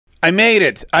I made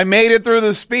it. I made it through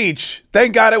the speech.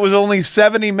 Thank God it was only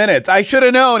 70 minutes. I should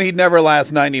have known he'd never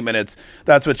last 90 minutes.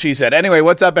 That's what she said. Anyway,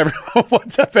 what's up, everyone?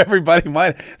 What's up, everybody?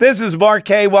 This is Mark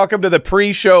K. Welcome to the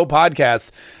pre-show podcast.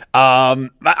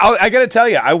 I got to tell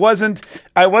you, I wasn't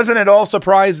at all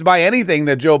surprised by anything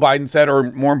that Joe Biden said,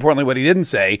 or more importantly, what he didn't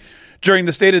say during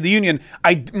the State of the Union.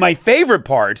 My favorite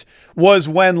part was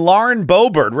when Lauren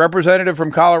Boebert, representative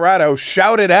from Colorado,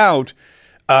 shouted out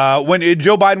when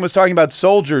Joe Biden was talking about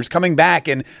soldiers coming back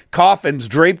in coffins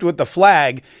draped with the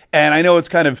flag. And I know it's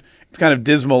kind of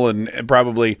dismal and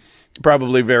probably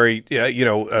very,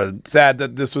 sad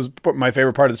that this was my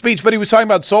favorite part of the speech. But he was talking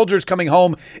about soldiers coming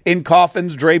home in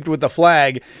coffins draped with the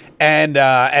flag, and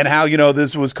how,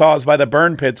 this was caused by the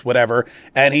burn pits, whatever.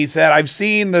 And he said, "I've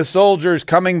seen the soldiers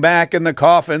coming back in the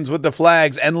coffins with the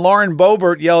flags." And Lauren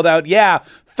Boebert yelled out, "Yeah,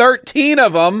 13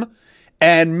 of them."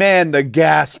 And man, the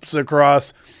gasps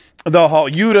across the hall.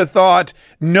 You'd have thought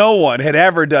no one had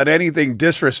ever done anything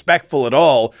disrespectful at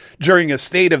all during a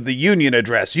State of the Union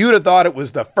address. You'd have thought it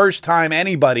was the first time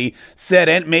anybody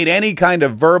made any kind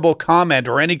of verbal comment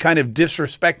or any kind of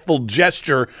disrespectful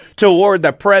gesture toward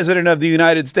the President of the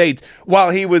United States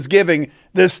while he was giving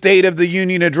the State of the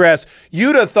Union address.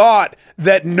 You'd have thought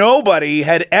that nobody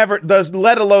had ever,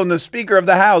 let alone the Speaker of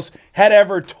the House, had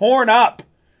ever torn up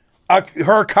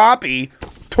her copy,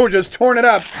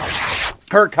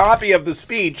 her copy of the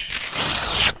speech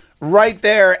right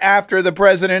there after the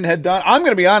president had done. I'm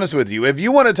going to be honest with you. If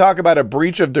you want to talk about a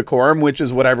breach of decorum, which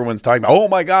is what everyone's talking about. Oh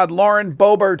my God, Lauren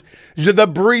Boebert, the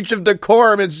breach of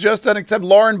decorum. It's just unacceptable.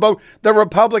 Lauren Boebert, the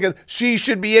Republican, she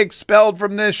should be expelled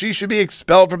from this. She should be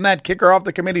expelled from that. Kick her off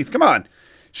the committees. Come on.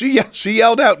 She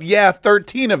yelled out, "Yeah,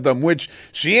 13 of them," which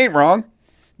she ain't wrong.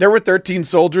 There were 13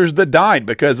 soldiers that died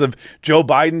because of Joe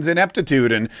Biden's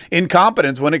ineptitude and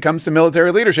incompetence when it comes to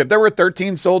military leadership. There were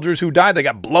 13 soldiers who died. They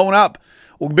got blown up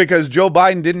because Joe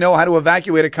Biden didn't know how to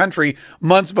evacuate a country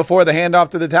months before the handoff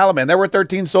to the Taliban. There were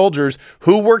 13 soldiers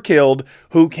who were killed,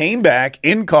 who came back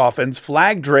in coffins,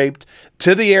 flag draped,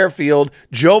 to the airfield.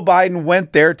 Joe Biden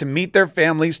went there to meet their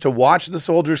families, to watch the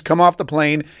soldiers come off the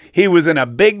plane. He was in a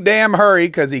big damn hurry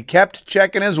because he kept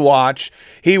checking his watch.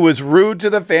 He was rude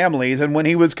to the families. And when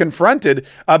he was confronted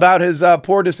about his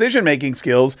poor decision-making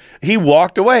skills, he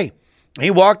walked away. He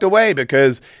walked away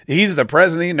because he's the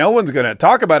president. No one's going to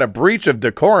talk about a breach of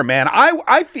decorum, man.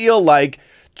 I feel like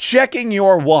checking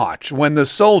your watch when the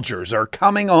soldiers are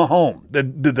coming home,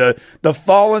 the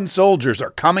fallen soldiers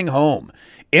are coming home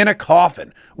in a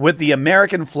coffin with the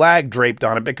American flag draped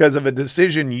on it because of a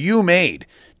decision you made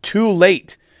too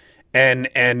late. And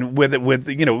with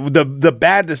the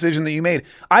bad decision that you made.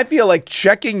 I feel like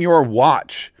checking your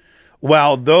watch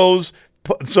while those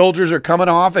soldiers are coming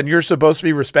off and you're supposed to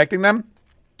be respecting them,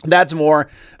 that's more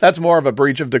of a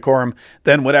breach of decorum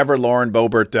than whatever Lauren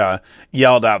Boebert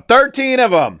yelled out. 13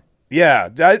 of them. Yeah,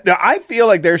 I feel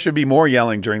like there should be more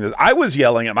yelling during this. I was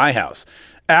yelling at my house.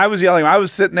 I was yelling. I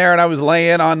was sitting there and I was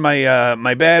laying on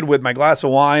my bed with my glass of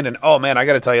wine. And oh man, I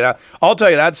got to tell you that. I'll tell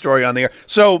you that story on the air.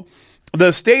 So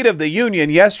the State of the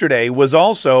Union yesterday was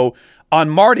also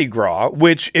on Mardi Gras,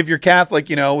 which if you're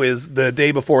Catholic, is the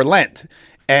day before Lent.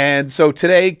 And so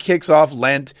today kicks off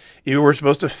Lent. You were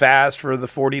supposed to fast for the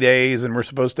 40 days and we're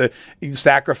supposed to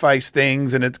sacrifice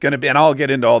things. And it's going to be, and I'll get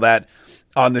into all that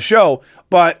on the show.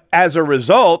 But as a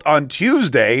result, on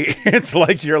Tuesday, it's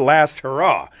like your last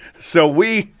hurrah. So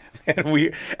we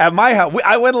at my house,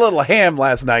 I went a little ham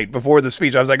last night before the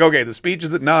speech. I was like, okay, the speech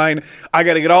is at 9. I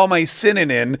got to get all my sinning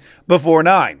in before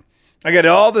 9. I got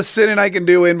all the sinning I can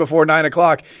do in before 9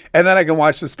 o'clock, and then I can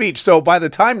watch the speech. So by the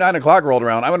time 9 o'clock rolled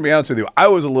around, I'm going to be honest with you, I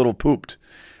was a little pooped.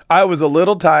 I was a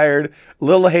little tired, a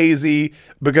little hazy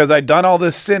because I'd done all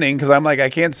this sinning because I'm like, I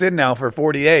can't sin now for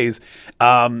 40 days.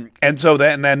 And so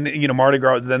then, Mardi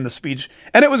Gras, then the speech,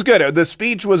 and it was good. The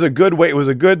speech was a good way. It was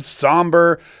a good,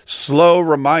 somber, slow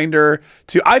reminder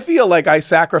I feel like I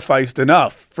sacrificed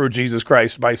enough for Jesus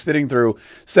Christ by sitting through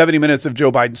 70 minutes of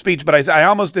Joe Biden's speech, but I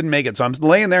almost didn't make it. So I'm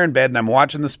laying there in bed and I'm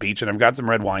watching the speech and I've got some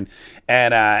red wine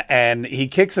and he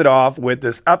kicks it off with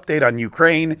this update on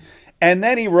Ukraine. And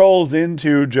then he rolls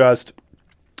into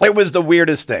it was the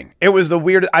weirdest thing. It was the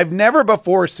weirdest. I've never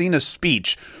before seen a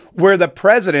speech where the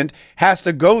president has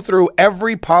to go through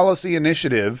every policy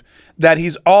initiative that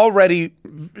he's already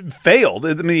failed.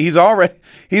 I mean, he's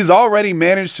already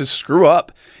managed to screw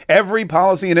up every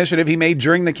policy initiative he made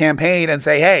during the campaign and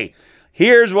say, hey,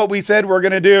 here's what we said we're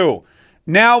going to do.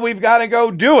 Now we've got to go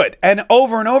do it. And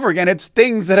over again, it's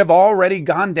things that have already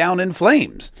gone down in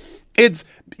flames. It's,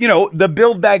 the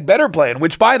Build Back Better plan,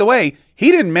 which, by the way, he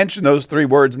didn't mention those 3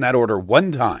 words in that order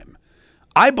one time.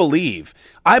 I believe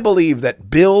that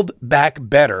Build Back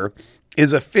Better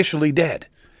is officially dead.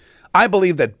 I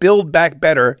believe that Build Back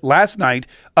Better last night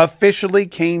officially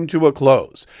came to a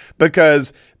close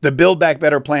because the Build Back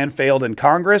Better plan failed in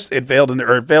Congress. It failed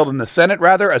in the Senate,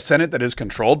 rather, a Senate that is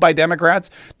controlled by Democrats.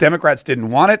 Democrats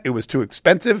didn't want it. It was too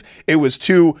expensive. It was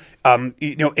too,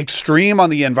 extreme on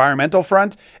the environmental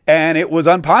front, and it was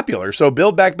unpopular. So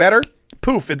Build Back Better,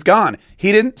 poof, it's gone.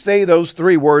 He didn't say those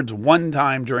three words one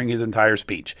time during his entire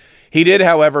speech. He did,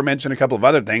 however, mention a couple of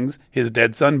other things. His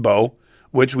dead son, Beau,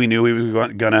 which we knew he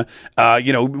was gonna,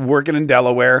 working in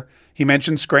Delaware. He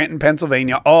mentioned Scranton,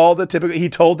 Pennsylvania, all the typical. He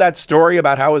told that story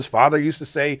about how his father used to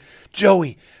say,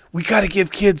 Joey, we got to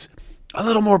give kids a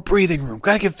little more breathing room.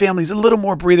 Got to give families a little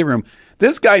more breathing room.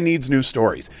 This guy needs new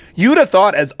stories. You'd have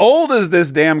thought, as old as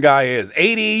this damn guy is,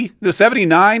 80 to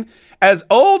 79, as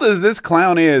old as this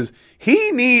clown is,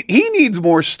 he needs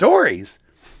more stories.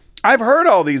 I've heard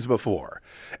all these before.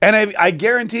 And I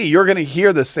guarantee you're going to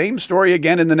hear the same story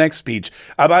again in the next speech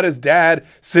about his dad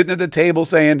sitting at the table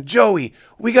saying, Joey,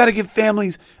 we got to give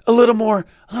families a little more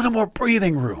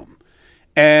breathing room.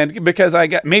 And because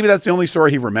maybe that's the only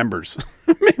story he remembers.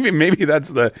 maybe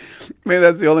that's the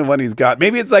only one he's got.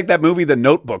 Maybe it's like that movie, The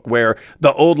Notebook, where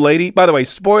the old lady, by the way,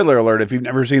 spoiler alert, if you've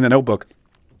never seen The Notebook,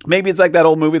 maybe it's like that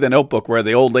old movie, The Notebook, where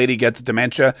the old lady gets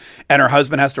dementia and her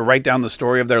husband has to write down the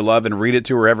story of their love and read it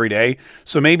to her every day.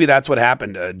 So maybe that's what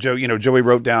happened. Joey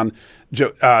wrote down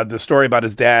the story about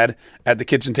his dad at the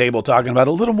kitchen table talking about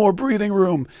a little more breathing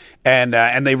room,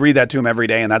 and they read that to him every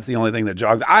day, and that's the only thing that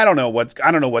jogs. I don't know what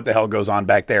the hell goes on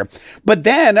back there. But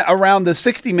then around the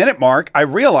 60-minute mark, I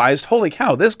realized, holy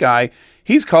cow, this guy,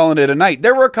 he's calling it a night.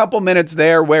 There were a couple minutes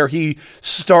there where he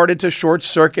started to short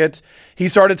circuit. He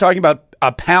started talking about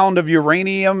a pound of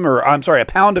Ukrainians.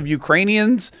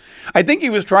 I think he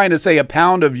was trying to say a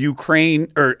pound of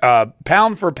Ukraine, or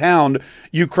pound for pound,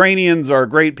 Ukrainians are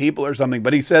great people or something.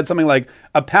 But he said something like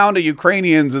a pound of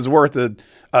Ukrainians is worth a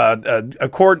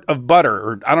quart of butter,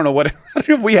 or I don't know what.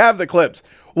 We have the clips.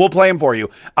 We'll play them for you.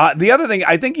 The other thing,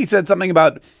 I think he said something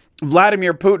about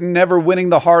Vladimir Putin never winning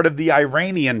the heart of the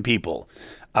Iranian people.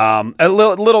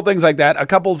 Little things like that. A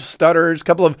couple of stutters, a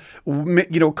couple of,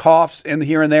 coughs in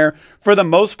here and there. For the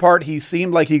most part, he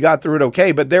seemed like he got through it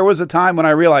okay. But there was a time when I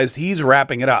realized he's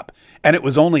wrapping it up, and it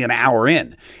was only an hour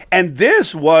in. And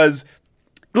this was,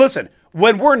 listen,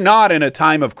 when we're not in a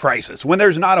time of crisis, when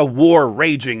there's not a war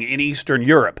raging in Eastern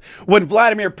Europe, when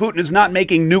Vladimir Putin is not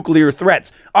making nuclear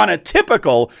threats, on a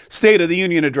typical State of the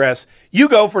Union address, you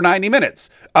go for 90 minutes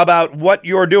about what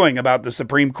you're doing, about the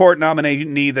Supreme Court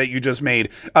nominee that you just made,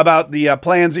 about the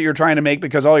plans that you're trying to make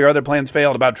because all your other plans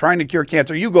failed, about trying to cure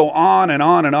cancer. You go on and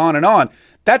on and on and on.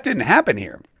 That didn't happen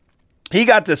here. He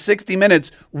got to 60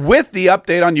 minutes with the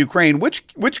update on Ukraine,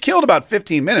 which killed about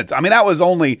 15 minutes. I mean, that was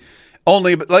only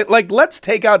let's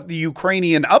take out the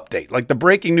Ukrainian update, like the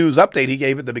breaking news update he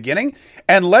gave at the beginning,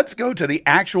 and let's go to the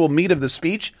actual meat of the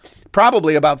speech,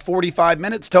 probably about 45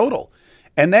 minutes total.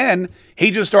 And then he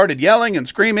just started yelling and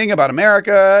screaming about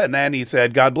America, and then he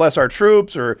said, God bless our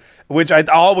troops, which I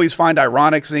always find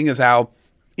ironic, seeing as how,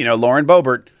 Lauren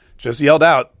Boebert just yelled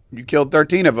out, you killed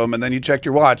 13 of them, and then you checked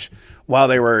your watch while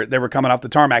they were coming off the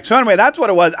tarmac. So anyway, that's what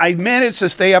it was. I managed to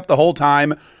stay up the whole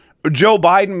time. Joe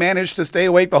Biden managed to stay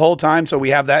awake the whole time, so we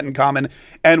have that in common.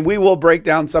 And we will break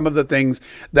down some of the things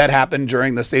that happened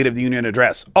during the State of the Union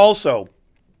address. Also,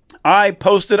 I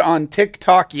posted on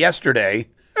TikTok yesterday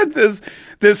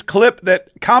this clip that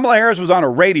Kamala Harris was on a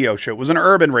radio show. It was an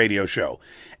urban radio show.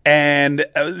 And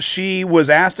she was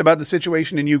asked about the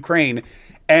situation in Ukraine.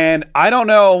 And I don't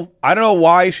know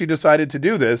why she decided to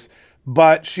do this,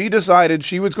 but she decided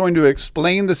she was going to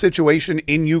explain the situation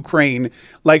in Ukraine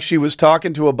like she was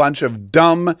talking to a bunch of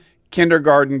dumb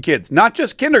kindergarten kids. Not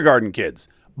just kindergarten kids,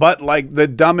 but like the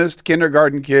dumbest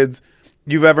kindergarten kids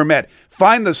you've ever met.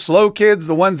 Find the slow kids,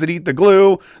 the ones that eat the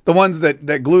glue, the ones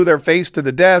that glue their face to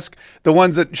the desk, the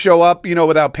ones that show up,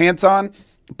 without pants on.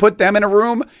 Put them in a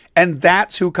room, and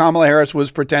that's who Kamala Harris was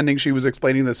pretending she was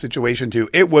explaining the situation to.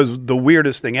 It was the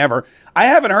weirdest thing ever. I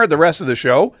haven't heard the rest of the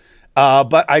show.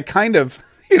 But I kind of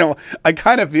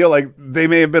feel like they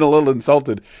may have been a little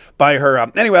insulted by her.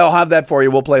 Anyway, I'll have that for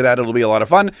you. We'll play that. It'll be a lot of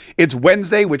fun. It's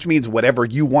Wednesday, which means whatever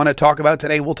you want to talk about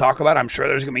today, we'll talk about. I'm sure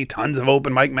there's going to be tons of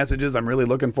open mic messages. I'm really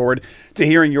looking forward to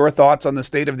hearing your thoughts on the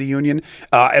State of the Union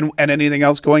and anything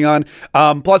else going on.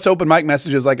 Plus open mic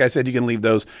messages, like I said, you can leave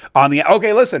those on the...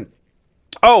 Okay, listen.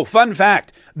 Oh, fun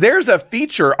fact. There's a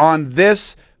feature on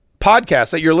this podcast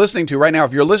that you're listening to right now.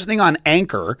 If you're listening on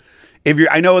Anchor,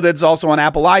 I know that's also on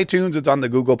Apple iTunes, it's on the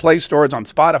Google Play Store, it's on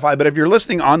Spotify, but if you're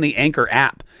listening on the Anchor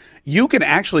app, you can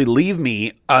actually leave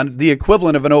me the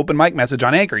equivalent of an open mic message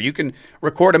on Anchor. You can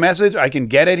record a message. I can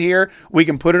get it here. We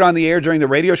can put it on the air during the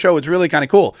radio show. It's really kind of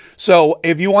cool. So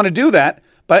if you want to do that,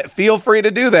 but feel free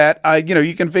to do that.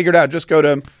 You can figure it out. Just go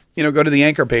to the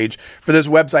Anchor page for this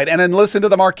website and then listen to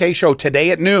the Mark Kaye Show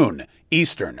today at noon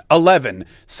Eastern, 11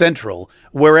 Central,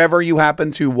 wherever you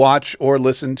happen to watch or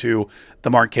listen to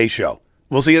the Mark Kaye Show.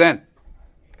 We'll see you then.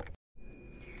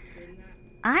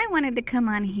 I wanted to come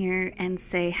on here and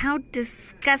say how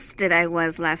disgusted I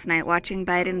was last night watching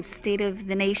Biden's State of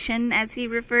the Nation, as he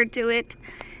referred to it,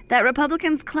 that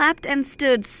Republicans clapped and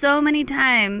stood so many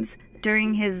times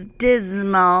during his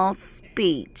dismal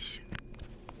speech.